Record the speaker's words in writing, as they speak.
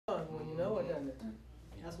it, doesn't it?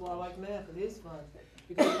 That's why I like math. It is fun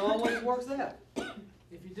because it always works out.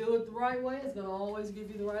 If you do it the right way, it's going to always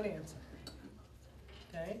give you the right answer.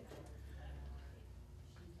 Okay?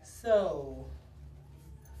 So,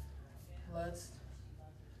 I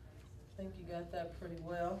think you got that pretty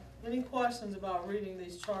well. Any questions about reading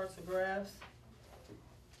these charts or graphs?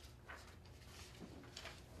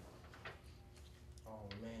 Oh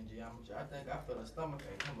man, geometry. I think I feel a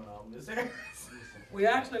stomachache coming on this area. We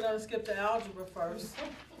actually going to skip to algebra first,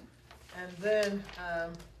 and then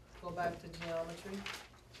go back to geometry.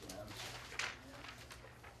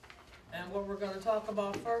 And what we're going to talk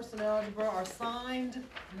about first in algebra are signed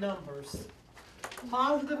numbers,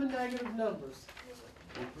 positive and negative numbers.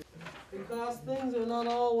 Because things are not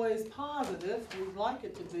always positive, we'd like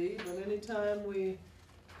it to be, but anytime we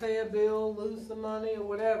pay a bill, lose some money, or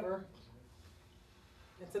whatever,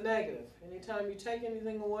 it's a negative. Anytime you take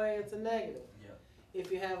anything away, it's a negative. Yep.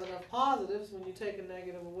 If you have enough positives, when you take a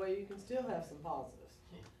negative away, you can still have some positives.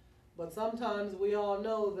 But sometimes we all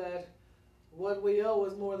know that what we owe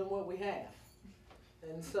is more than what we have.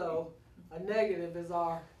 And so a negative is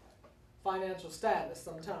our financial status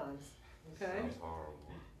sometimes. Okay? Sounds horrible.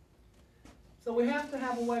 So we have to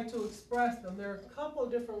have a way to express them. There are a couple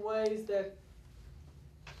of different ways that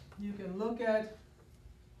you can look at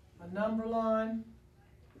a number line,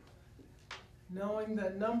 knowing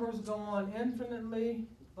that numbers go on infinitely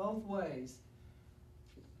both ways.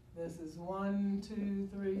 This is 1, 2,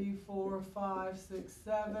 3, 4, 5, 6,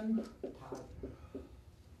 7.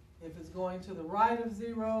 If it's going to the right of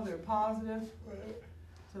 0, they're positive.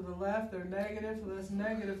 To the left, they're negative. So that's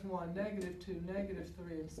negative 1, negative 2, negative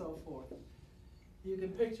 3, and so forth. You can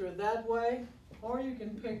picture it that way, or you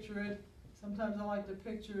can picture it, sometimes I like to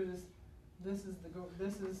picture it as this is the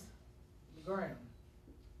ground.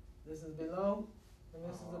 This is below, and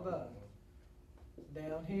this is above.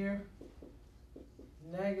 Down here,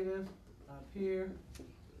 negative, up here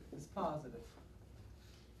is positive.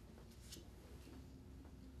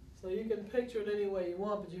 So you can picture it any way you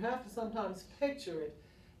want, but you have to sometimes picture it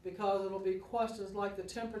because it'll be questions like the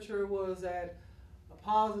temperature was at a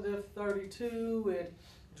positive 32, it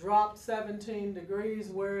dropped 17 degrees,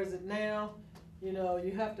 where is it now? You know,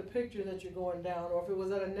 you have to picture that you're going down. Or if it was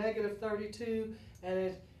at a negative 32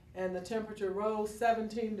 and the temperature rose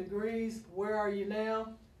 17 degrees, where are you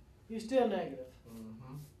now? You're still negative.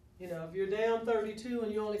 Mm-hmm. You know, if you're down 32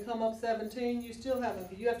 and you only come up 17, you still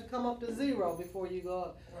haven't. You have to come up to 0 before you go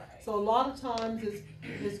up. Right. So a lot of times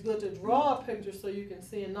it's good to draw a picture so you can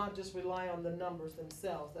see and not just rely on the numbers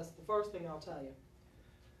themselves. That's the first thing I'll tell you.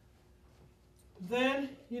 Then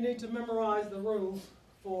you need to memorize the rules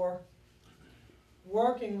for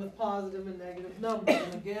working with positive and negative numbers.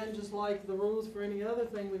 And again, just like the rules for any other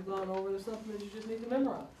thing we've gone over, there's something that you just need to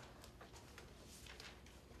memorize.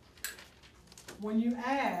 When you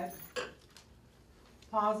add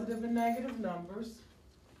positive and negative numbers,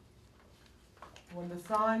 when the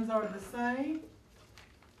signs are the same,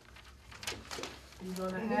 you're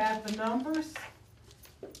going to add the numbers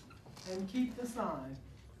and keep the sign.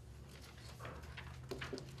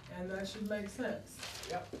 And that should make sense.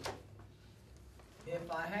 Yep.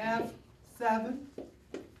 If I have 7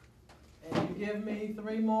 and you give me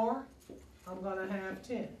 3 more, I'm going to have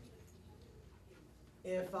 10.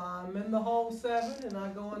 If I'm in the whole 7 and I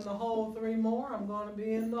go in the whole 3 more, I'm going to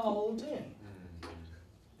be in the whole 10.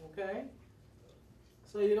 Okay?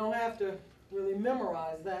 So you don't have to really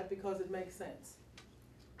memorize that because it makes sense.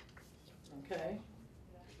 Okay?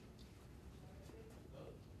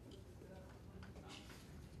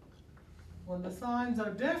 When the signs are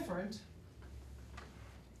different,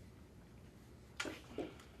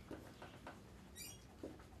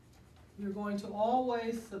 you're going to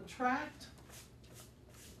always subtract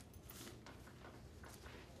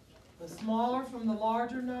the smaller from the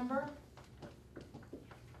larger number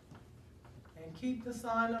and keep the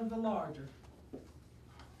sign of the larger.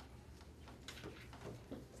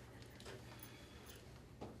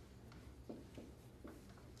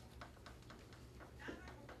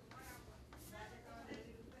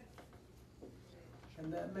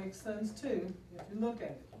 And that makes sense too, if you look at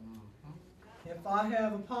it. If I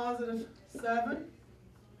have a positive 7,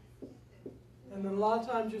 and then a lot of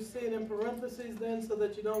times you see it in parentheses then so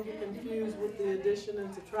that you don't get confused with the addition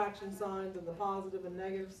and subtraction signs and the positive and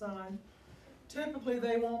negative sign. Typically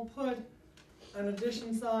they won't put an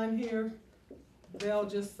addition sign here. They'll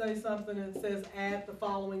just say something that says add the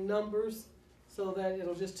following numbers so that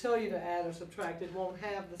it'll just tell you to add or subtract. It won't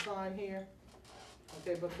have the sign here.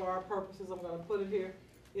 Okay, but for our purposes I'm going to put it here.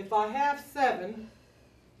 If I have 7,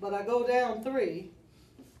 but I go down 3,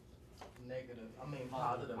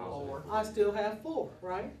 Positive 4. I still have 4,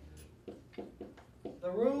 right? The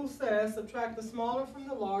rule says subtract the smaller from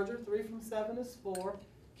the larger. 3 from 7 is 4.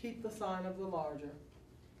 Keep the sign of the larger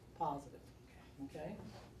positive. Okay?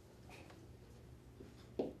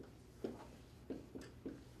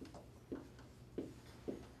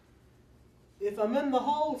 If I'm in the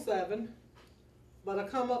whole 7, but I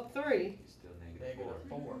come up 3, Still Negative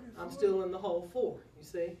 4. I'm still in the whole 4. You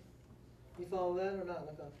see? You follow that or not?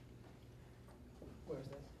 Look up. Where's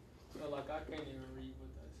that? So like I can't even read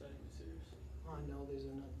what that say, Miss Sears. I know these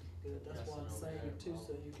are not good. That's Yes, why I'm sir. saying it too,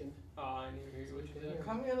 so you can. Oh, I didn't even hear what you said.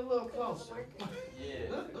 Come in a little closer.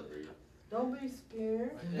 Yeah. Don't be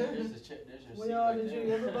scared. There's your We seat all right did there.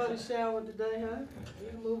 you? Everybody showered today, huh? You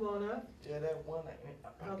can move on up. Yeah, that one.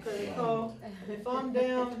 Okay, so if I'm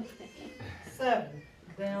down 7,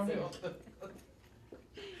 down here.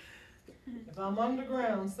 If I'm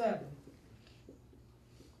underground 7,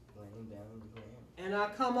 Laying down on the ground. and I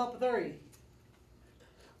come up 3,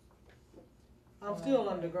 I'm still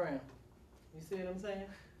underground. You see what I'm saying?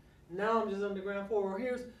 Now I'm just underground 4. Or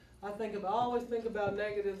here's, I always think about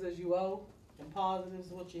negatives as you owe, and positives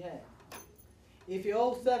what you have. If you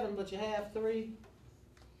owe 7 but you have 3,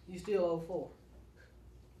 you still owe 4.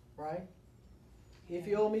 Right? If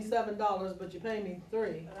you owe me $7 but you pay me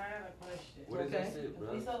 3, But I have a question. What does that Okay. say, If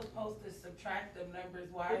bro? we supposed to subtract them numbers,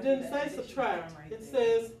 why it is didn't it say an addition subtract. sign right It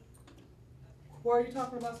there? says, where are you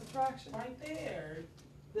talking about subtraction? Right there.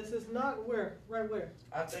 This is not where, right where?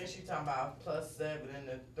 I think she talking about +7 and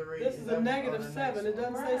the 3. This is a negative 7. It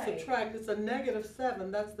doesn't say Right. subtract. It's a negative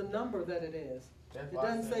 7. That's the number that it is. It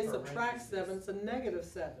doesn't say subtract 7. It's a negative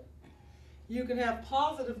 7. You can have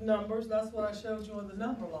positive numbers. That's what I showed you on the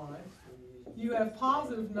number line. You have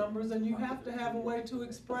positive numbers, and you have to have a way to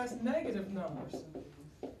express negative numbers.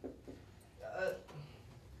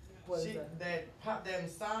 What is She, that? pop them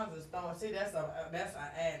signs is throwing. See, that's an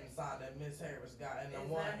adding sign that Miss Harris got, and the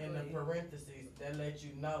one in the Exactly. parentheses that let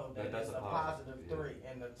you know that That's it's a a positive, positive yeah. 3,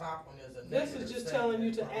 and the top one is a This negative is just 7 telling you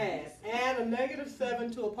in to add. Add a negative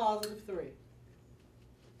 7 to a positive 3.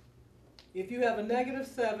 If you have a negative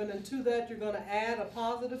 7 and to that you're going to add a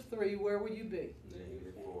positive 3, where will you be?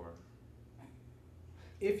 -4.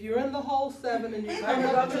 If you're in the whole 7 and you Bring come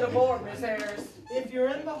it up up to the board, Miss Harris. if you're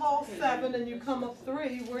in the whole 7 and you come up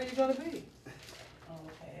 3, where are you going to be?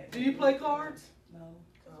 Okay. Do you play cards? No.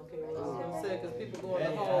 Okay, well, I was going to say, because people go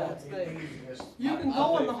in the hole and stay. Yes. You can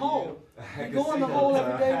go in the hole. You go in the hole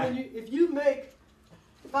every day when if you make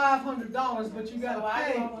 $500, but you So gotta why do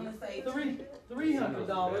I pay wanna say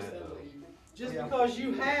 $300, just because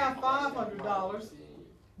you have $500,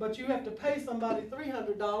 but you have to pay somebody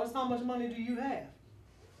 $300, how much money do you have?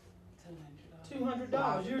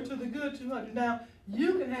 $200. You're to the good 200. Now,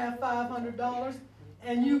 you can have $500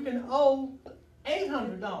 and you can owe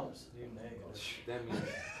 $800. You negative. That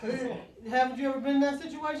means Haven't you ever been in that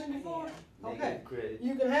situation before? Okay. negative credit.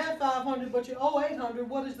 You can have 500, but you owe 800.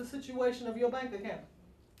 What is the situation of your bank account?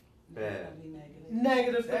 Bad.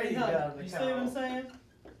 Negative There you go, 300. You see what I'm saying?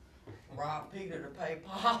 Rob Peter to pay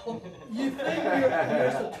Paul. You think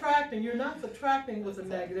you're subtracting. You're not subtracting with a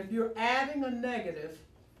negative. You're adding a negative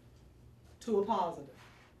to a positive.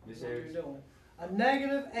 Miss That's what Harris, you're doing. A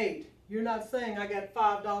negative 8. You're not saying I got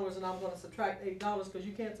 $5 and I'm going to subtract $8 because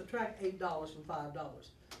you can't subtract $8 from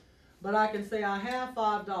 $5. But I can say I have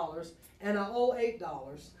 $5 and I owe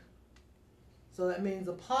 $8. So that means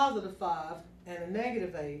a positive 5 and a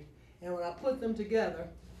negative 8. And when I put them together,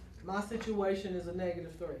 my situation is a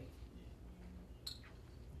negative 3.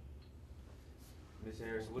 Miss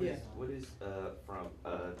Harris, Yeah. what is from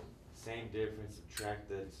same difference, subtract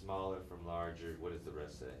the smaller from larger, what does the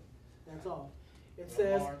rest say? That's all. It The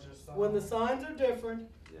says larger sign. when the signs are different,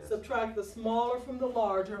 Yes. subtract the smaller from the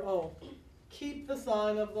larger. Oh, keep the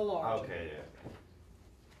sign of the larger. Okay,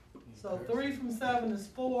 yeah. So 3 from 7 is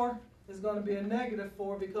 4. Is going to be a negative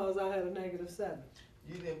 4 because I had a negative 7.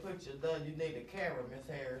 You didn't put your the. You need a carrot, Miss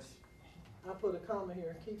Harris. I put a comma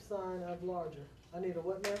here. Keep sign of larger. I need a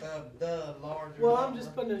what now? The larger. Well, I'm number.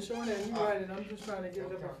 just putting it in shorthand. You write it. I'm just trying to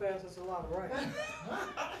get it up as fast. It's a lot of writing.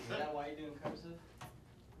 Is that why you're doing cursive?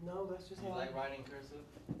 No, that's just You how. like writing cursive?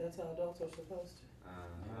 That's how adults are supposed to.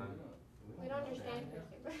 We don't understand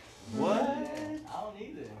cursive. What? I don't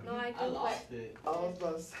either. No, I I do, lost it. I was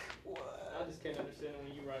about to say. I just can't understand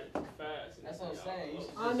when you write it too fast. and That's what I'm y'all saying. You know.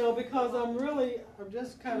 should I know because I'm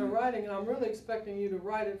just kind of writing, and I'm really expecting you to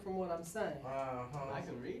write it from what I'm saying. I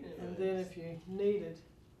can read it. And but then if you need it,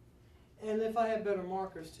 and if I had better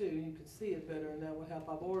markers too, you could see it better, and that would help.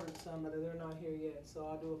 I've ordered some, but they're not here yet, so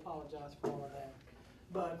I do apologize for all of that.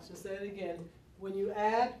 But to say it again, when you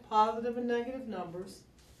add positive and negative numbers,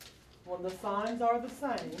 when the signs are the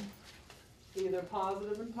same, either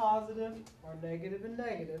positive and positive or negative and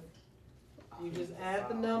negative, You just add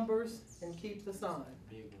the numbers and keep the sign.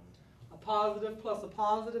 Big one. A positive plus a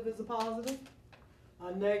positive is a positive.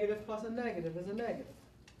 A negative plus a negative is a negative.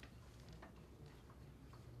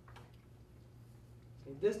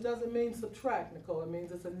 Okay, this doesn't mean subtract, Nicole. It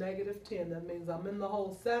means it's a negative 10. That means I'm in the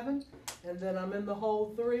whole 7, and then I'm in the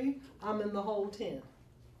whole 3. I'm in the whole 10.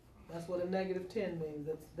 That's what a negative 10 means.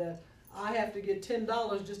 It's that I have to get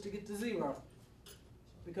 $10 just to get to 0,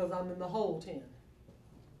 because I'm in the whole 10.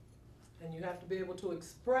 And you have to be able to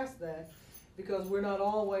express that, because we're not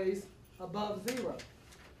always above 0.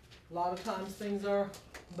 A lot of times things are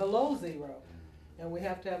below 0, and we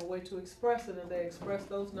have to have a way to express it, and they express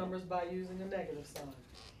those numbers by using a negative sign.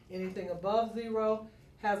 Anything above 0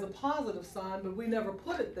 has a positive sign, but we never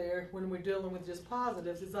put it there when we're dealing with just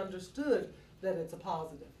positives. It's understood that it's a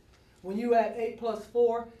positive. When you add 8 plus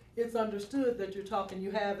 4, it's understood that you're talking,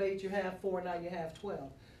 you have 8, you have 4, now you have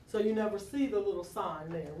 12. So you never see the little sign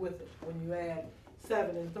there with it when you add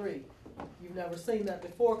 7 and 3. You've never seen that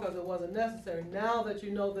before because it wasn't necessary. Now that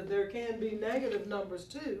you know that there can be negative numbers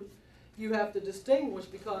too, you have to distinguish,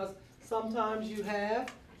 because sometimes you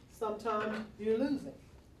have, sometimes you're losing.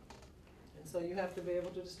 And so you have to be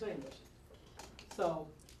able to distinguish. So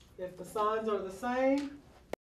if the signs are the same,